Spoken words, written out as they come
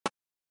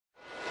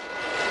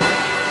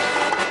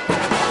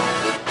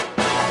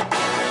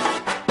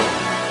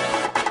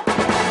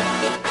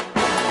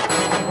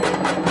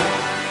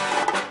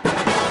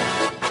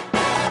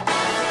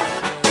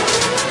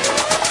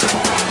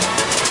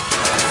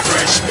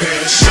pair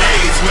of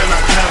shades when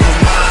I cover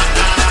my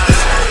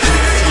eyes.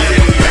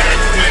 Lean back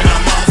when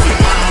I'm off of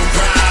my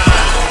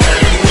ride.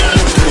 Ain't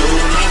nothing cool.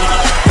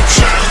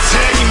 Tryna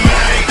tell you,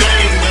 man,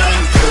 ain't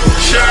nothing cool.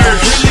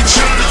 I'm really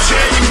tryna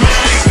tell you,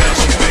 man. Step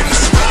up in the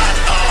spot,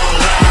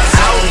 all eyes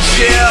on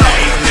me.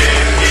 Ain't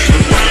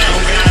nothing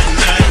around, got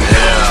nothing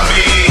on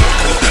me.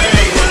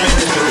 Ain't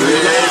nothing cool.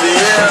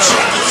 I'm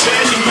tryna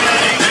tell you,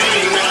 man,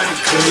 ain't nothing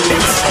cool.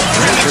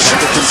 Really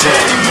tryna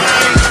tell you,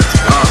 man.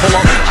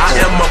 I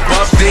am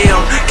above them,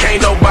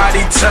 can't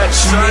nobody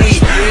touch me.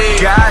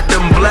 God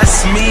done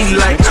bless me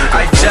like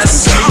I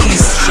just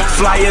sneezed.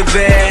 Flyer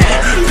than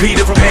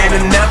Peter Pan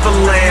and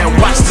Neverland.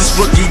 Watch this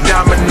rookie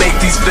dominate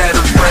these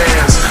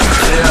veterans.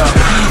 Yeah,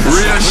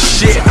 real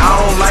shit, I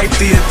don't like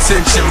the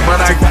attention,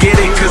 but I get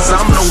it cause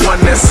I'm the one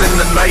that's in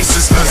the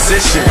nicest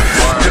position.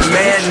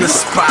 Demand the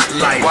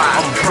spotlight,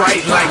 I'm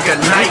bright like a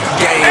night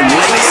game.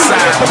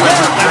 Lakeside with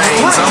the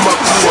veins, I'm up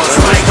to a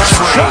light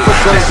train.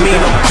 That mean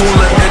I'm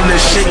cooler than the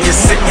shit you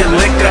sit your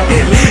liquor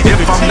in.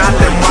 If I'm not,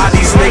 then why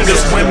these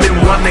niggas women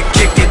wanna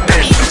kick it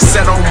then?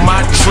 Set on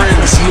my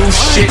trends, new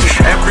shit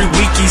every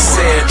week he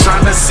said.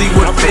 Tryna see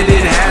what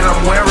fitted hat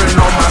I'm wearing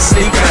on my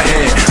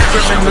sneakerhead.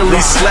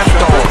 Criminally slept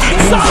on,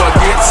 move or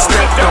get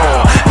stepped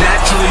on.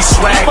 Naturally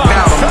swagged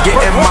out, I'm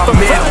getting my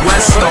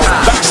Midwest on.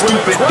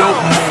 Stupid dope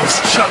moves,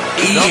 Chuck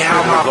E, how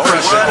my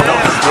pressure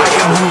on. I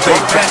am who they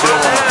bet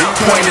on,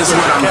 point is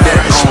what I'm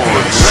dead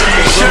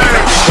on.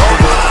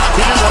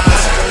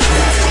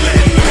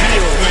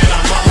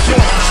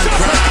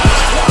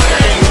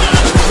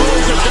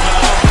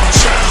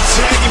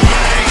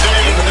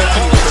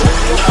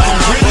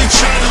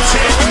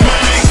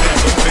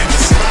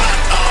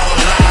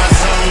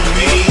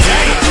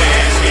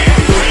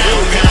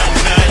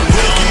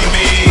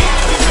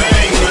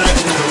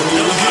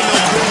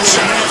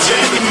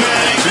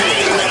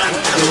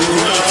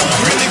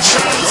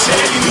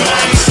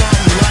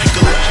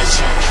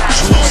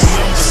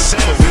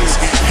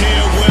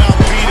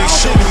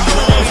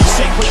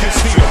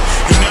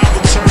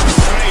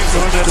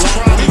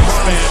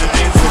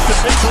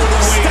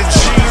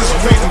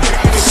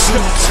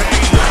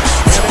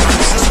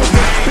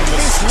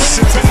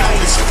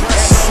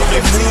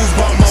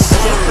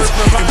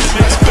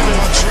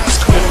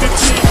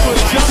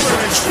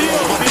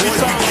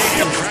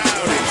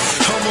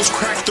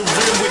 Crack the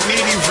rim with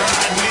Nitty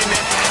riding in the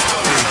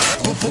alley.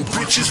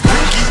 Bitches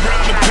boogie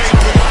round the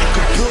paper like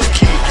a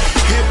bookie.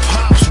 Hip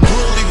hop's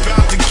bully,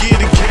 about to get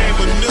a game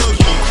of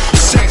nookie.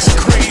 Sex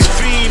craze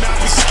fiend, I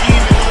be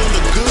scheming on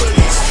the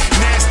goodies.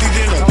 Nasty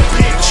than a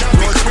bitch, I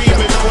be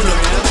creaming on the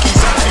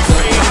cookies. I be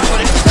fading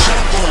like a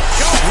jumper,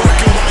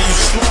 working while you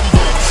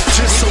slumber,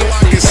 just so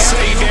I can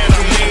say that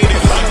I made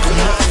it like a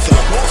mother.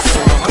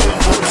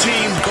 Go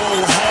team, go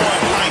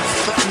hard like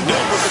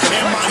thunder,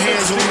 and my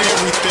hands on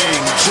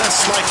everything,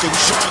 just like a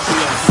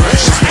juggler.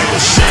 Fresh pair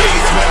of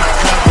shades when I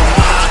cover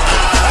my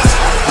eyes.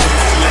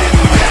 Lean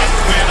back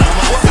when I'm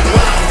off of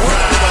my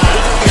ride.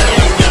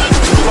 Ain't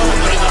nothing cool.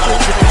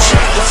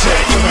 Tryna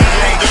tell you, man,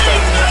 ain't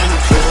nothing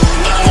cool.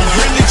 I'm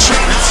really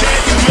tryna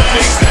tell you, man.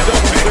 Step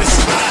up in the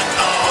spot,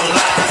 all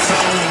eyes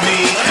on me.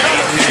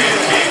 Ain't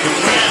nothing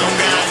around,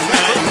 got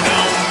nothing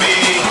on me.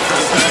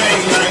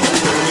 Ain't nothing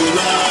cool.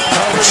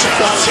 I'm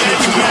tryna tell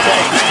you, man,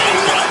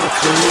 ain't nothing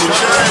cool.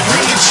 I'm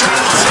really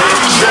tryna tell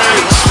you, man.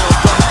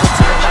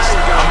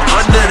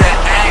 Under the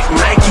act,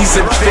 Nikes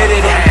and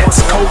fitted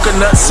hats,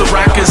 coconut,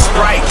 Ciroc and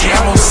Sprite,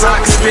 camel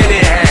socks,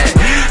 fitted hat,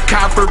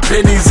 copper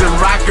pennies and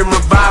rockin'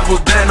 revival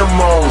denim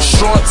on.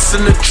 Shorts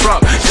in the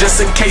truck, just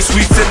in case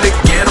we finna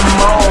get them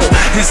on.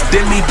 His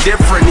demi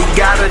different, he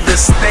got a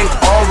distinct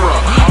aura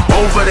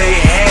over their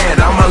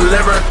head. I'm a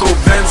lyrical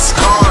Vince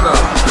Carter,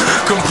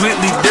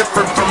 completely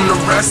different from the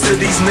rest of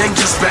these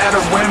niggas.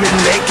 Batter women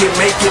naked,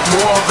 make it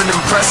more of an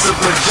impressive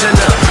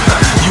agenda.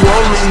 You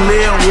only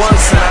live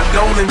once and I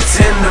don't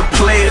intend to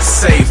play it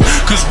safe,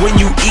 cause when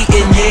you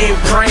eatin' you ain't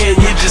praying,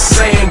 you're just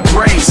saying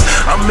grace.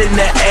 I'm in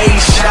the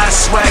A-shot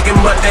swaggin'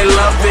 but they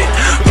love it.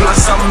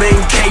 Plus I'm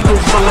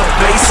incapable of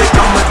basic,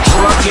 I'm a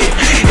drug it.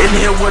 In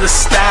here with a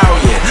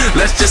stallion,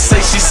 let's just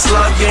say she's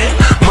slugging.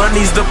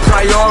 Money's the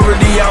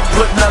priority, I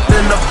put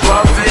nothing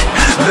above it.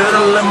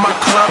 Little in my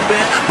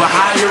clubbing, but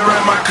higher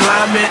in my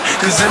climate,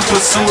 cause in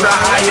pursuit of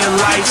higher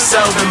life,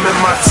 seldom in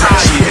my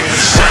tired.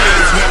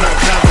 Shades when I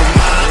cover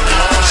my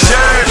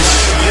eyes.